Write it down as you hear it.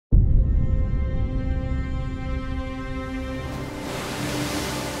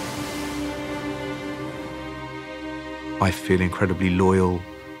I feel incredibly loyal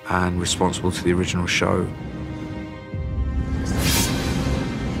and responsible to the original show.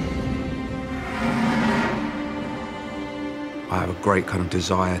 I have a great kind of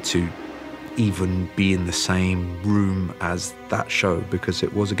desire to even be in the same room as that show because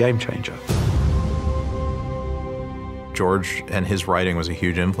it was a game changer. George and his writing was a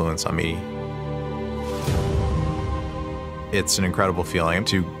huge influence on me. It's an incredible feeling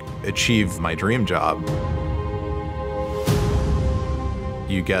to achieve my dream job.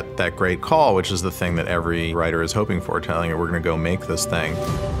 You get that great call, which is the thing that every writer is hoping for, telling you we're going to go make this thing.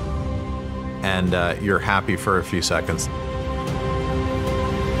 And you're happy for a few seconds.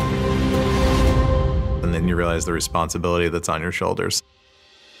 And then you realize the responsibility that's on your shoulders.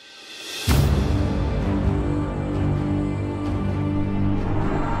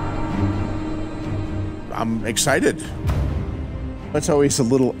 I'm excited. It's always a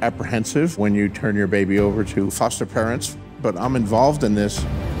little apprehensive when you turn your baby over to foster parents, but I'm involved in this.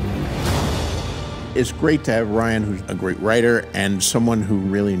 It's great to have Ryan, who's a great writer and someone who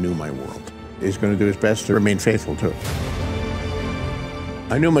really knew my world. He's going to do his best to remain faithful to it.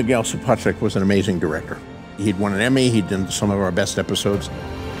 I knew Miguel Sapochnik was an amazing director. He'd won an Emmy, he'd done some of our best episodes.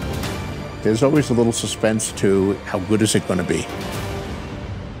 There's always a little suspense to how good is it going to be.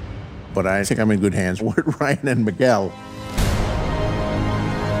 But I think I'm in good hands with Ryan and Miguel.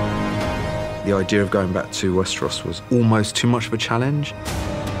 The idea of going back to Westeros was almost too much of a challenge.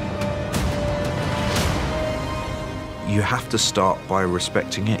 You have to start by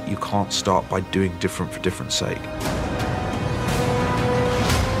respecting it. You can't start by doing different for different sake.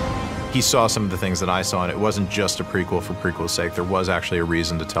 He saw some of the things that I saw, and it wasn't just a prequel for prequel's sake. There was actually a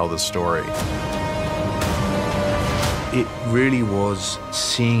reason to tell this story. It really was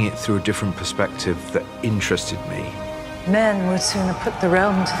seeing it through a different perspective that interested me. Men would sooner put the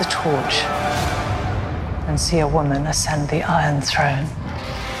realm to the torch than see a woman ascend the Iron Throne.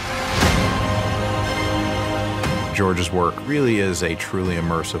 George's work really is a truly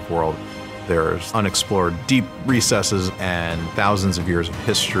immersive world. There's unexplored deep recesses and thousands of years of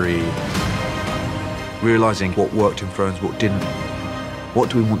history. Realizing what worked in Thrones, what didn't.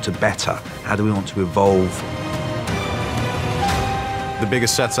 What do we want to better? How do we want to evolve? The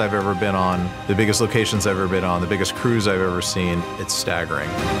biggest sets I've ever been on, the biggest locations I've ever been on, the biggest crews I've ever seen, it's staggering.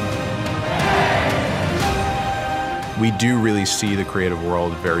 We do really see the creative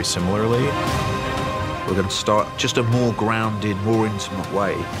world very similarly. We're going to start just a more grounded, more intimate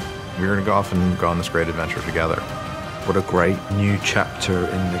way. We're going to go off and go on this great adventure together. What a great new chapter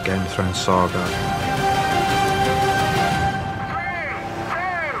in the Game of Thrones saga.